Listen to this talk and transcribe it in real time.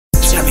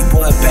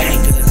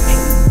ChubbyboiBangaz.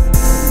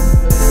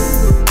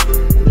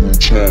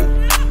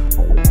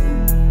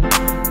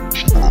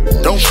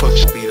 Don't fuck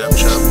the beat up,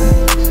 Chubbs.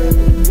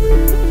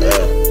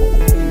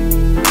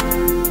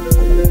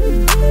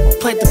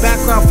 Played the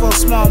background for a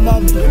small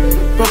moment.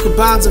 Broken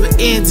bonds of an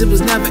ends, it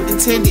was never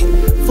intended.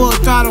 Full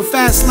throttle,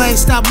 fast lane,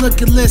 stop, look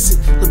and listen.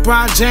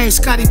 LeBron James,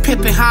 Scottie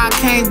Pippen, how I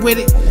came with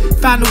it.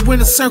 Found a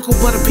winner circle,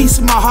 but a piece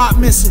of my heart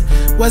missing.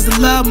 Was the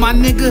love, my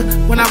nigga,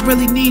 when I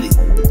really need it?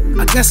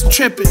 I guess I'm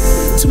tripping.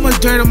 Too much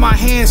dirt on my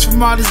hands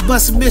from all these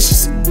busted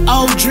missions.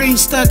 Old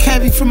dreams stuck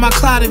heavy from my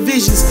clouded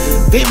visions.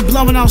 Venting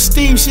blowing on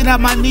steam, shit, I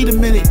might need a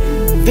minute.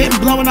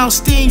 Venting blowing on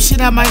steam, shit,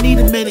 I might need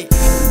a minute.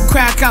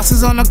 Crack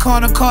houses on the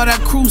corner, call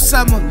that cruel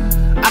summer.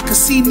 I can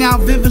see now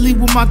vividly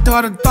when my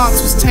daughter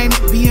thoughts was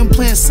tainted. Being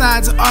playing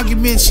sides of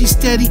arguments, she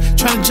steady,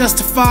 trying to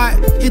justify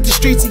it. Hit the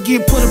streets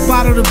again, put a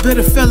bottle to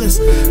bitter feelings.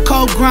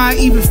 Cold grind,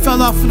 even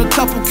fell off on a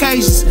couple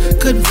occasions.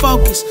 Couldn't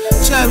focus.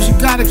 Chubbs, you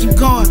gotta keep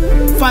going.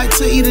 Fight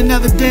to eat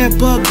another dead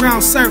bug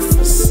ground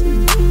surface.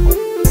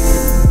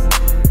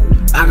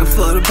 I can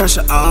feel the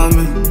pressure on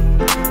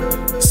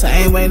me.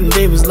 Same way the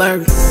day was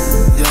lurking,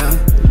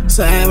 yeah.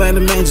 Same way the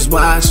man just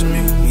watching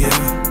me,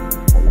 yeah.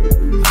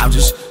 I'm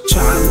just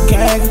trying to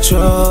get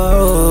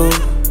control,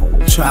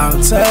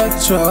 trying to take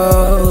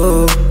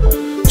control,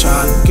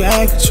 trying to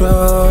get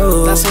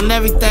control. That's on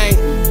everything.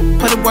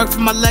 Put in work for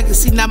my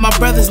legacy, not my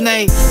brother's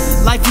name.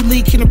 Life you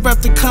lead can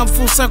erupt and come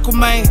full circle,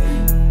 man.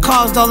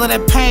 Caused all of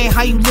that pain,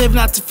 how you live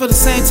not to feel the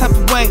same type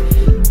of way.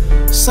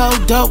 So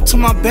dope to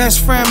my best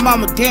friend,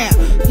 mama, damn.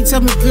 He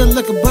tell me good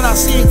looking, but I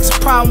see it's a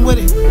problem with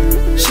it.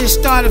 Shit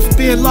started from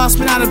being lost,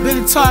 man, I'd have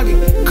been a target.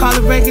 Call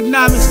it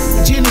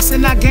Reaganomics, eugenics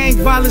and not gang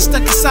violence.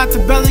 Stuck inside the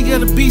belly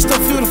of the beast,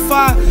 don't feel the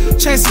fire.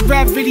 Chasing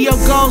rap video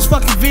goals,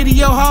 fucking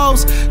video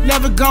hoes.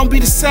 Never gonna be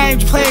the same,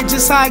 play it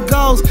just how it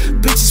goes.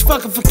 Bitches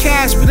fucking for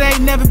cash, but they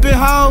ain't never been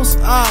hoes.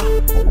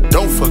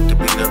 Don't fuck the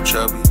beat up,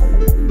 Chubby.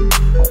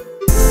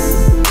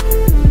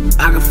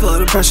 I can feel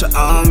the pressure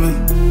on me.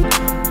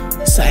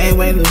 Same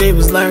way the day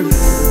was lurking,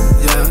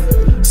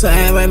 yeah.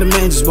 Same way the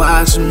man just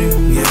watching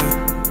me, yeah.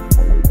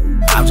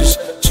 I'm just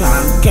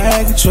trying to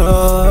get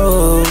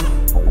control,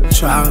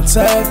 trying to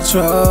take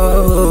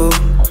control,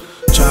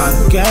 trying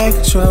to get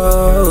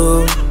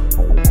control.